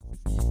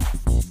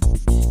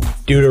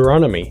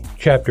Deuteronomy,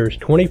 chapters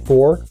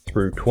 24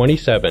 through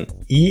 27,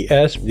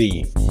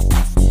 ESV.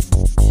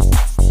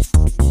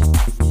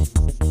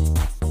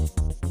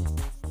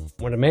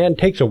 When a man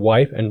takes a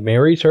wife and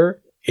marries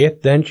her,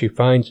 if then she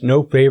finds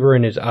no favor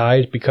in his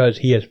eyes because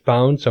he has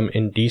found some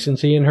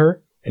indecency in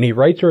her, and he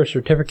writes her a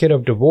certificate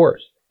of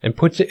divorce, and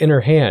puts it in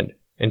her hand,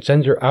 and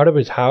sends her out of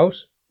his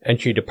house,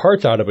 and she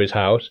departs out of his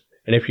house,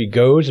 and if she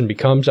goes and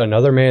becomes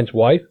another man's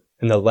wife,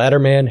 and the latter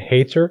man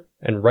hates her,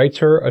 and writes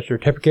her a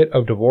certificate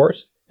of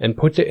divorce, and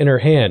puts it in her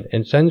hand,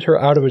 and sends her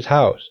out of his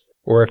house,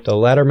 or if the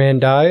latter man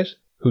dies,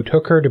 who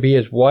took her to be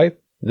his wife,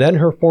 then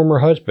her former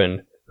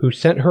husband, who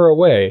sent her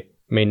away,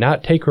 may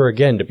not take her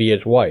again to be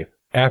his wife,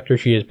 after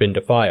she has been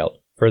defiled,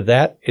 for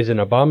that is an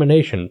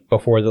abomination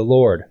before the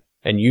Lord.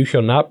 And you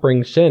shall not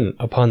bring sin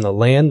upon the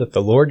land that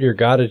the Lord your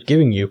God is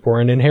giving you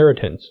for an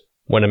inheritance.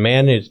 When a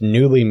man is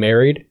newly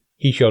married,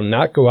 he shall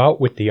not go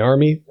out with the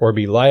army, or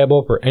be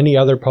liable for any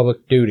other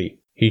public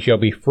duty. He shall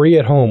be free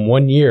at home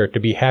 1 year to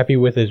be happy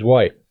with his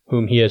wife,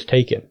 whom he has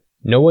taken.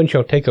 No one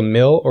shall take a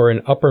mill or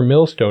an upper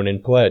millstone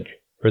in pledge,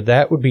 for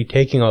that would be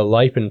taking a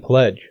life in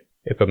pledge.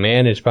 If a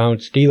man is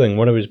found stealing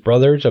one of his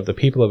brothers of the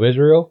people of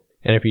Israel,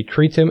 and if he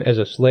treats him as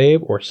a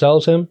slave or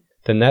sells him,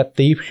 then that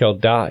thief shall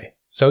die.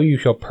 So you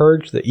shall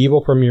purge the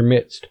evil from your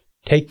midst.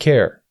 Take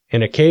care,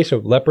 in a case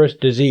of leprous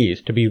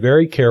disease, to be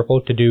very careful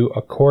to do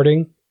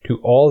according to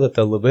all that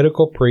the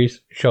Levitical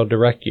priests shall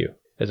direct you.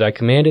 As I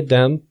commanded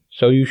them,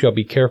 so you shall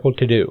be careful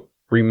to do.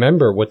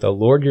 Remember what the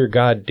Lord your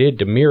God did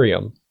to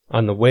Miriam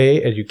on the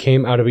way as you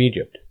came out of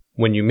Egypt.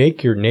 When you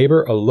make your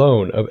neighbor a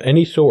loan of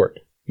any sort,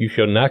 you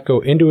shall not go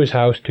into his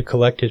house to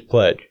collect his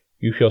pledge.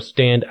 You shall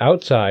stand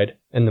outside,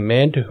 and the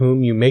man to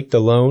whom you make the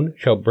loan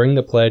shall bring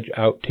the pledge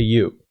out to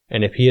you.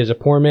 And if he is a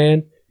poor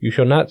man, you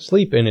shall not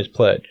sleep in his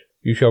pledge.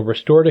 You shall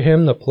restore to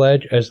him the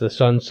pledge as the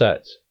sun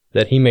sets,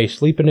 that he may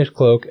sleep in his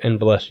cloak and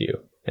bless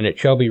you. And it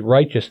shall be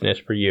righteousness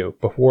for you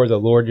before the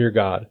Lord your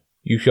God.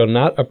 You shall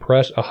not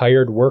oppress a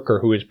hired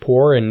worker who is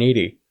poor and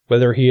needy,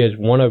 whether he is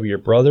one of your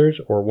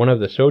brothers or one of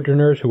the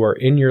sojourners who are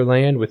in your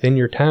land within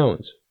your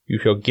towns. You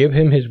shall give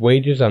him his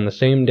wages on the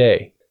same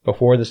day,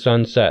 before the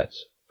sun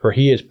sets, for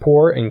he is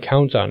poor and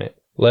counts on it,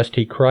 lest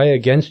he cry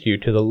against you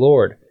to the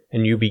Lord,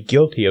 and you be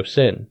guilty of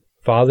sin.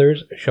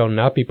 Fathers shall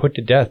not be put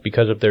to death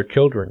because of their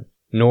children,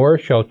 nor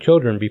shall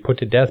children be put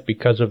to death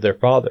because of their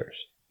fathers.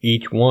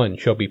 Each one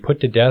shall be put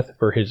to death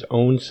for his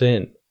own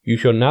sin. You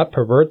shall not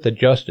pervert the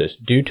justice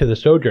due to the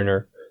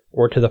sojourner,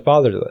 or to the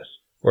fatherless,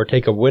 or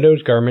take a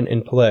widow's garment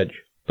in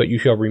pledge, but you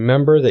shall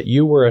remember that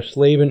you were a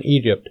slave in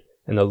Egypt,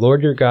 and the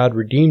Lord your God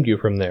redeemed you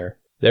from there.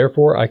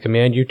 Therefore I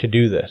command you to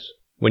do this.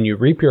 When you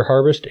reap your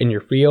harvest in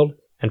your field,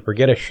 and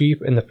forget a sheaf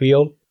in the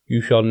field,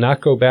 you shall not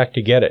go back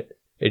to get it.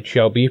 It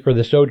shall be for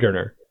the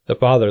sojourner, the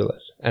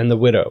fatherless, and the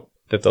widow,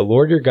 that the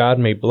Lord your God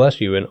may bless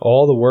you in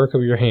all the work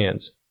of your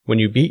hands. When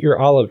you beat your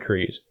olive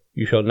trees,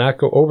 you shall not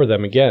go over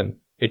them again.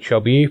 It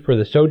shall be for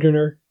the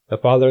sojourner, the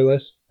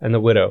fatherless, and the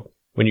widow.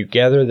 When you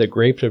gather the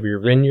grapes of your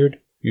vineyard,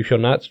 you shall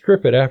not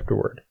strip it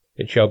afterward.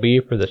 It shall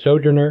be for the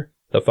sojourner,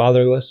 the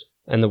fatherless,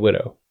 and the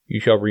widow. You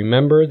shall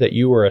remember that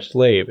you were a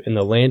slave in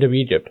the land of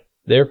Egypt.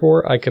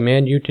 Therefore I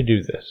command you to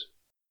do this.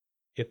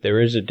 If there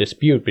is a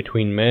dispute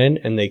between men,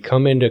 and they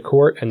come into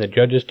court, and the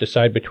judges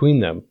decide between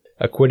them,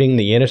 acquitting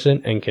the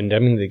innocent and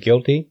condemning the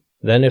guilty,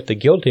 then if the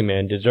guilty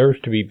man deserves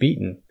to be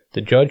beaten,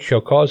 the judge shall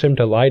cause him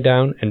to lie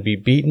down and be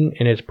beaten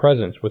in his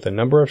presence with a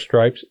number of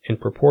stripes in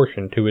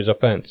proportion to his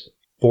offense.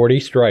 40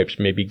 stripes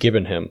may be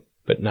given him,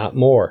 but not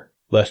more,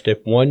 lest if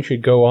one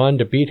should go on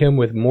to beat him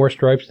with more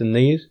stripes than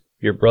these,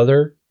 your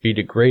brother be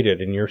degraded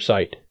in your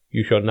sight.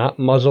 You shall not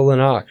muzzle an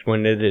ox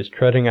when it is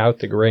treading out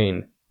the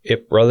grain.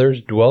 If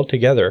brothers dwell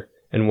together,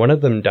 and one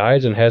of them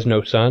dies and has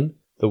no son,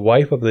 the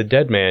wife of the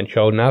dead man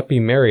shall not be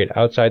married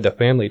outside the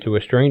family to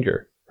a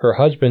stranger. Her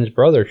husband's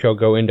brother shall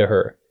go into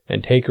her,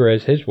 and take her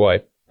as his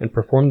wife, and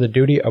perform the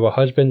duty of a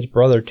husband's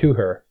brother to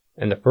her.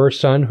 And the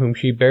first son whom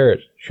she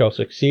bears shall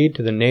succeed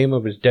to the name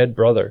of his dead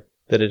brother,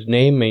 that his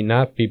name may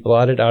not be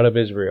blotted out of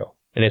Israel.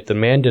 And if the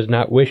man does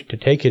not wish to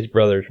take his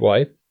brother's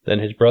wife, then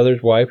his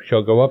brother's wife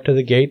shall go up to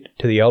the gate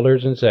to the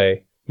elders and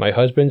say, My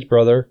husband's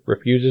brother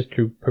refuses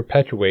to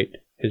perpetuate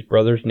his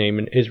brother's name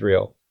in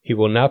Israel. He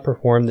will not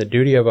perform the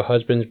duty of a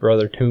husband's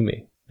brother to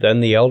me.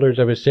 Then the elders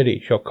of his city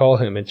shall call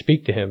him and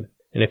speak to him,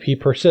 and if he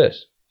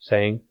persists,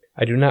 saying,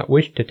 I do not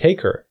wish to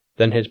take her,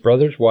 then his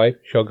brother's wife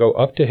shall go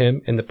up to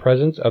him in the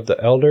presence of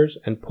the elders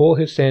and pull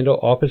his sandal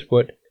off his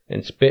foot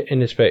and spit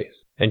in his face.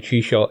 And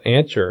she shall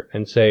answer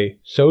and say,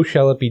 So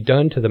shall it be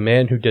done to the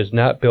man who does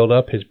not build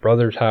up his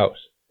brother's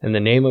house. And the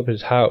name of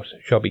his house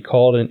shall be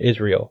called in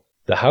Israel,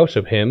 the house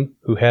of him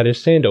who had his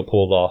sandal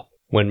pulled off.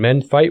 When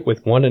men fight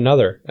with one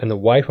another, and the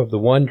wife of the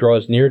one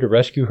draws near to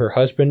rescue her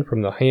husband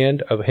from the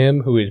hand of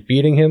him who is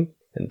beating him,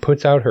 and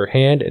puts out her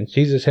hand and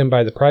seizes him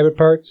by the private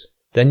parts,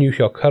 then you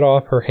shall cut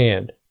off her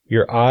hand.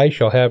 Your eye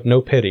shall have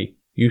no pity.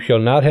 You shall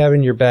not have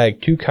in your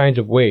bag 2 kinds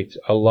of weights,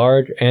 a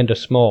large and a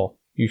small.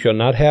 You shall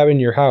not have in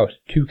your house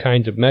 2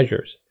 kinds of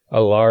measures,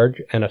 a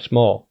large and a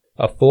small.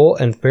 A full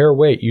and fair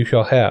weight you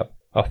shall have,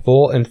 a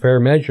full and fair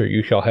measure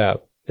you shall have.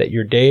 that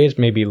your days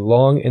may be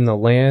long in the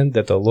land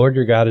that the Lord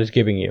your God is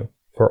giving you.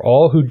 For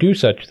all who do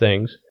such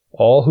things,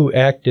 all who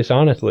act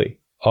dishonestly,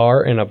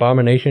 are an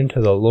abomination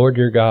to the Lord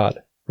your God.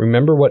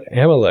 Remember what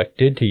Amalek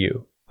did to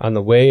you on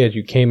the way as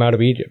you came out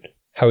of Egypt,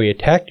 how he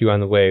attacked you on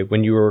the way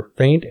when you were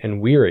faint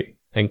and weary,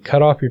 and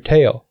cut off your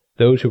tail,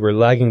 those who were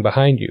lagging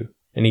behind you,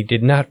 and he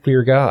did not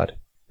fear God.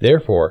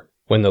 Therefore,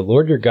 when the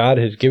Lord your God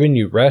has given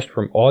you rest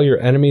from all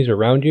your enemies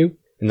around you,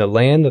 in the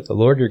land that the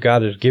Lord your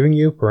God is giving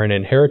you for an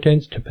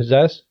inheritance to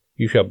possess,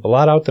 you shall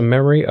blot out the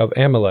memory of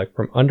Amalek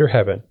from under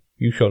heaven.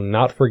 You shall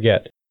not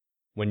forget.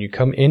 When you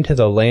come into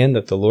the land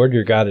that the Lord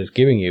your God is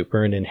giving you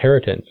for an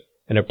inheritance,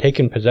 and have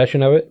taken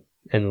possession of it,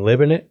 and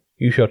live in it,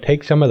 you shall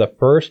take some of the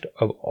first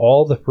of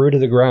all the fruit of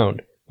the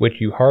ground,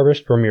 which you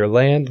harvest from your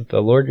land that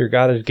the Lord your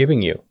God is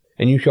giving you,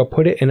 and you shall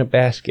put it in a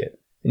basket,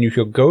 and you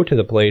shall go to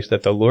the place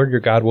that the Lord your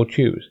God will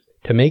choose,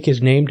 to make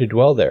his name to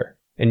dwell there.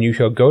 And you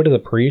shall go to the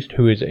priest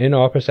who is in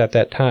office at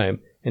that time,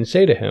 and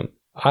say to him,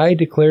 I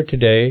declare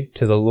today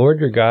to the Lord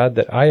your God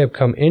that I have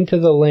come into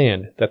the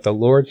land that the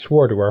Lord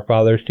swore to our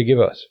fathers to give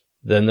us.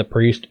 Then the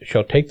priest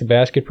shall take the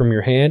basket from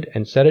your hand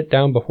and set it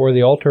down before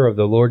the altar of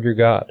the Lord your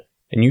God.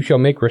 And you shall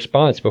make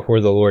response before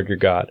the Lord your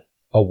God.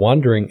 A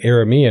wandering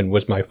Aramean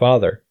was my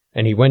father,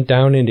 and he went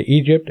down into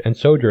Egypt and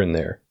sojourned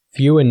there,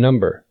 few in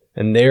number,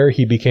 and there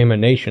he became a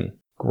nation,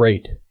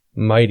 great,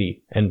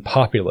 mighty, and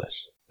populous.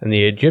 And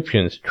the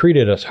Egyptians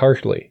treated us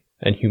harshly,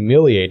 and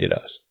humiliated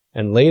us,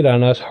 and laid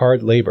on us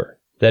hard labor.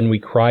 Then we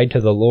cried to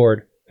the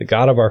Lord, the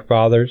God of our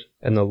fathers,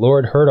 and the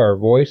Lord heard our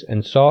voice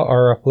and saw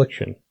our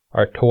affliction,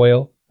 our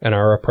toil, and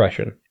our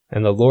oppression.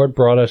 And the Lord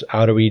brought us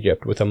out of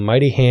Egypt with a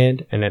mighty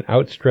hand and an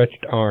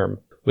outstretched arm,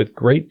 with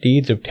great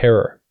deeds of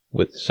terror,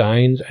 with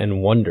signs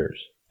and wonders.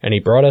 And he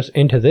brought us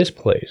into this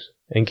place,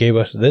 and gave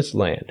us this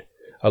land,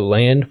 a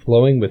land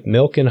flowing with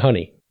milk and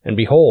honey. And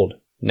behold,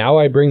 now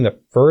I bring the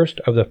first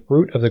of the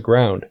fruit of the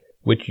ground,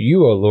 which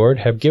you, O Lord,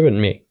 have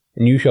given me.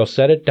 And you shall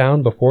set it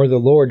down before the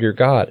Lord your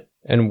God,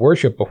 and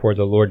worship before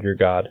the Lord your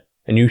God.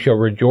 And you shall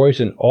rejoice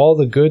in all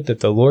the good that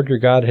the Lord your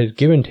God has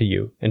given to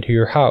you and to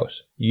your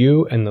house,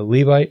 you and the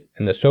Levite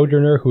and the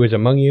sojourner who is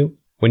among you,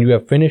 when you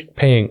have finished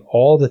paying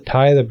all the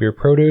tithe of your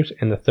produce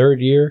in the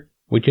 3rd year,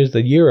 which is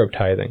the year of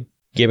tithing,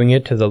 giving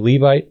it to the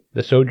Levite,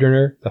 the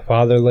sojourner, the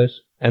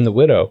fatherless, and the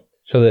widow,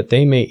 so that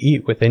they may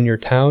eat within your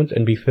towns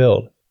and be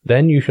filled.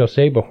 Then you shall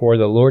say before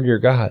the Lord your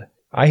God,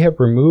 I have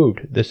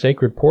removed the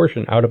sacred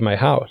portion out of my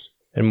house,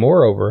 and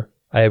moreover,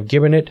 I have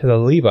given it to the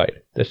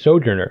Levite, the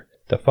sojourner,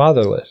 the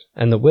fatherless,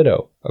 and the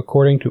widow,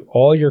 according to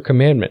all your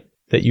commandment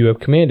that you have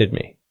commanded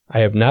me. I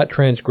have not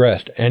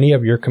transgressed any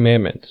of your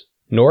commandments,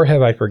 nor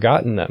have I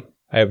forgotten them.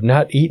 I have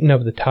not eaten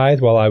of the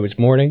tithe while I was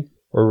mourning,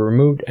 or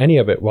removed any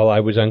of it while I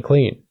was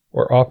unclean,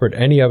 or offered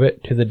any of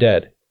it to the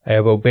dead. I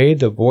have obeyed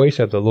the voice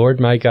of the Lord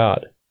my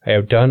God. I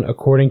have done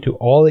according to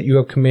all that you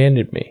have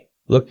commanded me.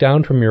 Look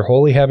down from your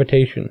holy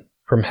habitation,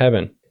 from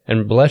heaven,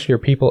 and bless your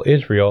people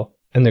Israel,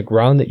 and the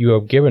ground that you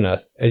have given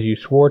us, as you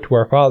swore to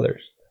our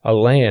fathers, a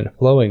land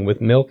flowing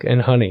with milk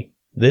and honey.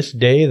 This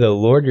day the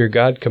Lord your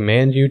God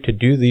commands you to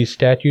do these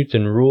statutes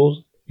and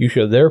rules. You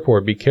shall therefore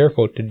be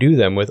careful to do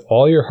them with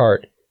all your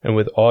heart and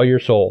with all your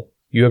soul.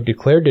 You have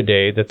declared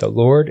today that the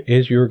Lord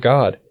is your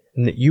God,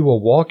 and that you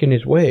will walk in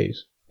his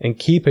ways, and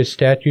keep his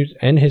statutes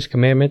and his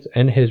commandments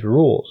and his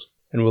rules,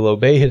 and will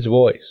obey his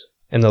voice.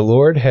 And the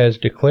Lord has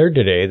declared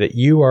today that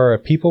you are a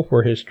people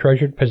for his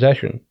treasured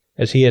possession,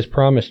 as he has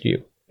promised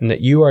you, and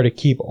that you are to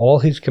keep all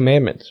his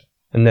commandments,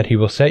 and that he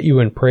will set you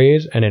in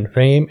praise and in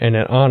fame and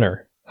in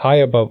honor, high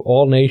above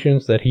all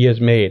nations that he has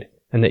made,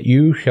 and that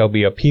you shall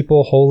be a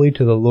people holy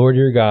to the Lord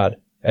your God,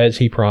 as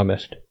he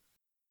promised.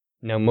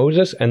 Now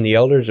Moses and the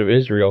elders of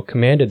Israel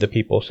commanded the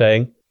people,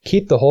 saying,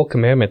 Keep the whole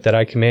commandment that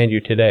I command you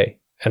today,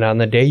 and on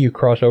the day you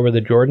cross over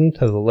the Jordan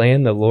to the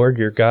land the Lord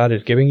your God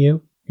is giving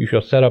you, you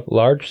shall set up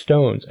large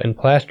stones and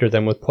plaster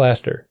them with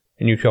plaster,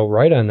 and you shall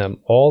write on them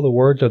all the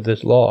words of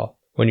this law,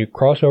 when you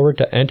cross over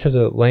to enter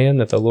the land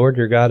that the Lord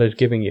your God is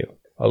giving you,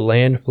 a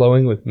land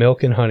flowing with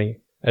milk and honey,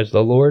 as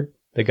the Lord,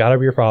 the God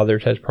of your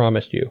fathers, has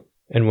promised you.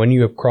 And when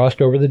you have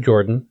crossed over the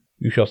Jordan,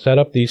 you shall set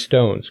up these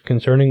stones,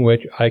 concerning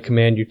which I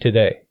command you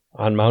today,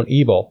 on Mount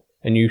Ebal,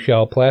 and you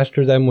shall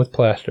plaster them with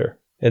plaster.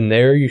 And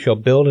there you shall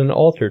build an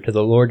altar to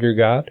the Lord your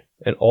God,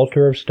 an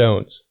altar of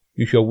stones.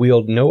 You shall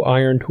wield no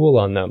iron tool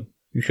on them.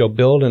 You shall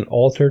build an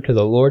altar to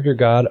the Lord your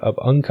God of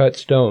uncut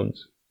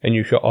stones, and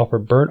you shall offer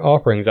burnt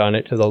offerings on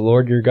it to the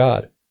Lord your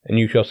God. And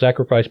you shall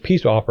sacrifice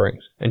peace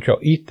offerings, and shall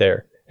eat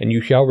there, and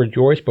you shall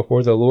rejoice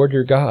before the Lord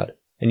your God.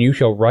 And you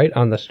shall write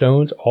on the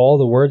stones all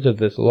the words of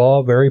this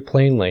law very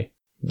plainly.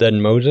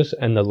 Then Moses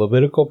and the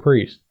Levitical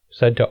priests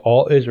said to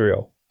all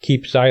Israel,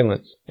 Keep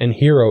silence, and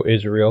hear, O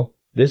Israel.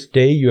 This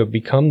day you have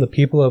become the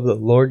people of the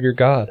Lord your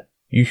God.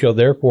 You shall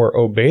therefore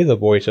obey the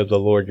voice of the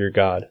Lord your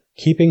God,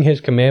 keeping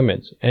his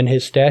commandments and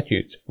his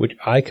statutes, which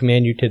I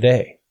command you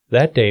today.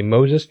 That day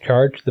Moses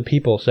charged the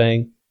people,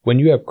 saying, When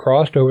you have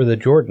crossed over the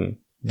Jordan,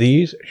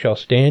 these shall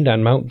stand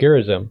on Mount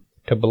Gerizim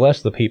to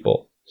bless the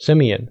people,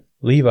 Simeon,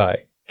 Levi,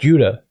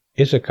 Judah,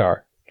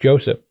 Issachar,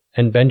 Joseph,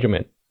 and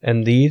Benjamin.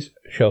 and these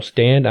shall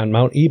stand on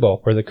Mount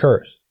Ebal for the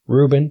curse: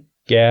 Reuben,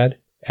 Gad,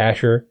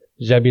 Asher,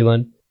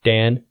 Zebulun,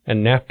 Dan,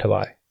 and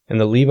Naphtali. And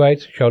the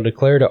Levites shall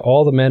declare to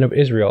all the men of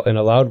Israel in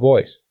a loud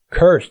voice,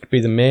 Cursed be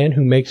the man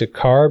who makes a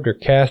carved or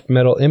cast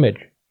metal image,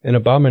 an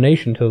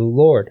abomination to the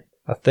Lord,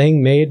 a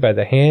thing made by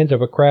the hands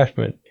of a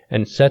craftsman,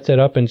 and sets it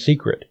up in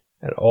secret.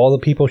 And all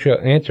the people shall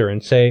answer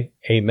and say,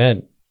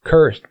 Amen.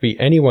 Cursed be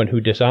anyone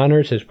who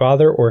dishonors his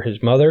father or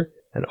his mother,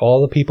 and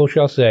all the people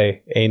shall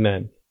say,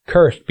 Amen.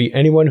 Cursed be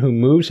anyone who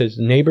moves his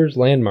neighbor's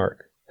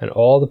landmark, and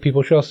all the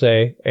people shall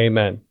say,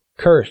 Amen.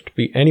 Cursed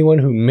be anyone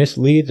who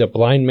misleads a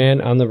blind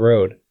man on the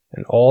road,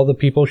 and all the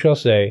people shall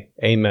say,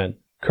 Amen.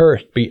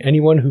 Cursed be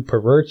anyone who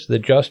perverts the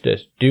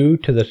justice due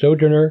to the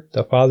sojourner,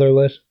 the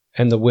fatherless,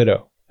 and the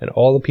widow, and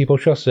all the people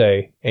shall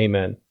say,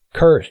 Amen.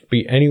 Cursed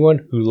be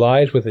anyone who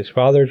lies with his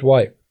father's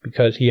wife,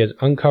 because he has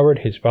uncovered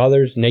his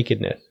father's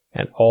nakedness,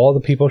 and all the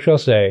people shall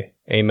say,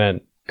 Amen.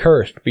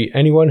 Cursed be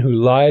anyone who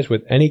lies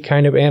with any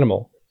kind of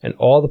animal, and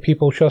all the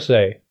people shall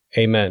say,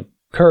 Amen.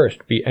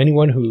 Cursed be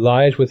anyone who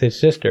lies with his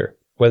sister,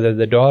 whether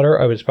the daughter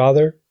of his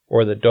father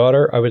or the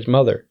daughter of his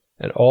mother,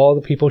 and all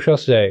the people shall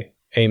say,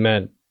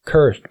 Amen.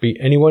 Cursed be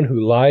anyone who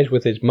lies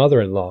with his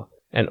mother-in-law,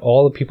 and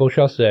all the people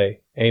shall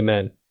say,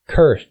 Amen.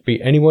 Cursed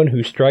be anyone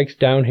who strikes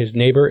down his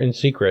neighbor in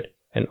secret,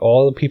 and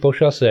all the people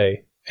shall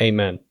say,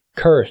 Amen.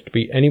 Cursed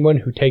be anyone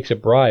who takes a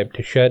bribe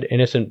to shed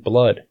innocent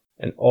blood,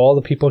 and all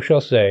the people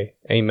shall say,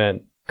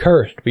 Amen.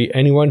 Cursed be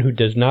anyone who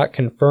does not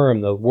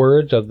confirm the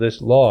words of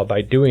this law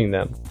by doing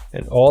them,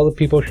 and all the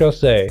people shall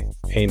say,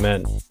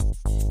 Amen.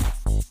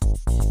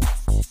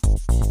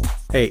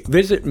 Hey,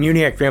 visit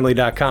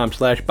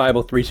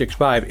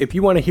MuniacFamily.com/Bible365 if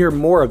you want to hear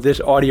more of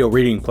this audio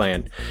reading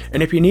plan.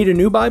 And if you need a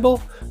new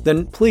Bible,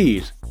 then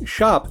please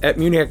shop at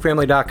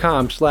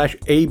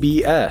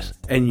MuniacFamily.com/ABS,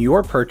 and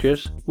your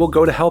purchase will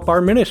go to help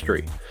our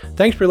ministry.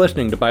 Thanks for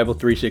listening to Bible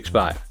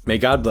 365. May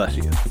God bless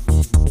you.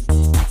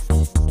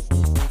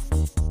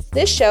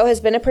 This show has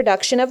been a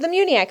production of the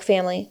Muniac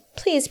family.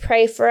 Please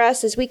pray for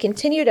us as we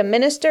continue to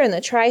minister in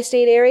the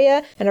tri-state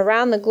area and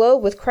around the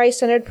globe with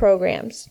Christ-centered programs.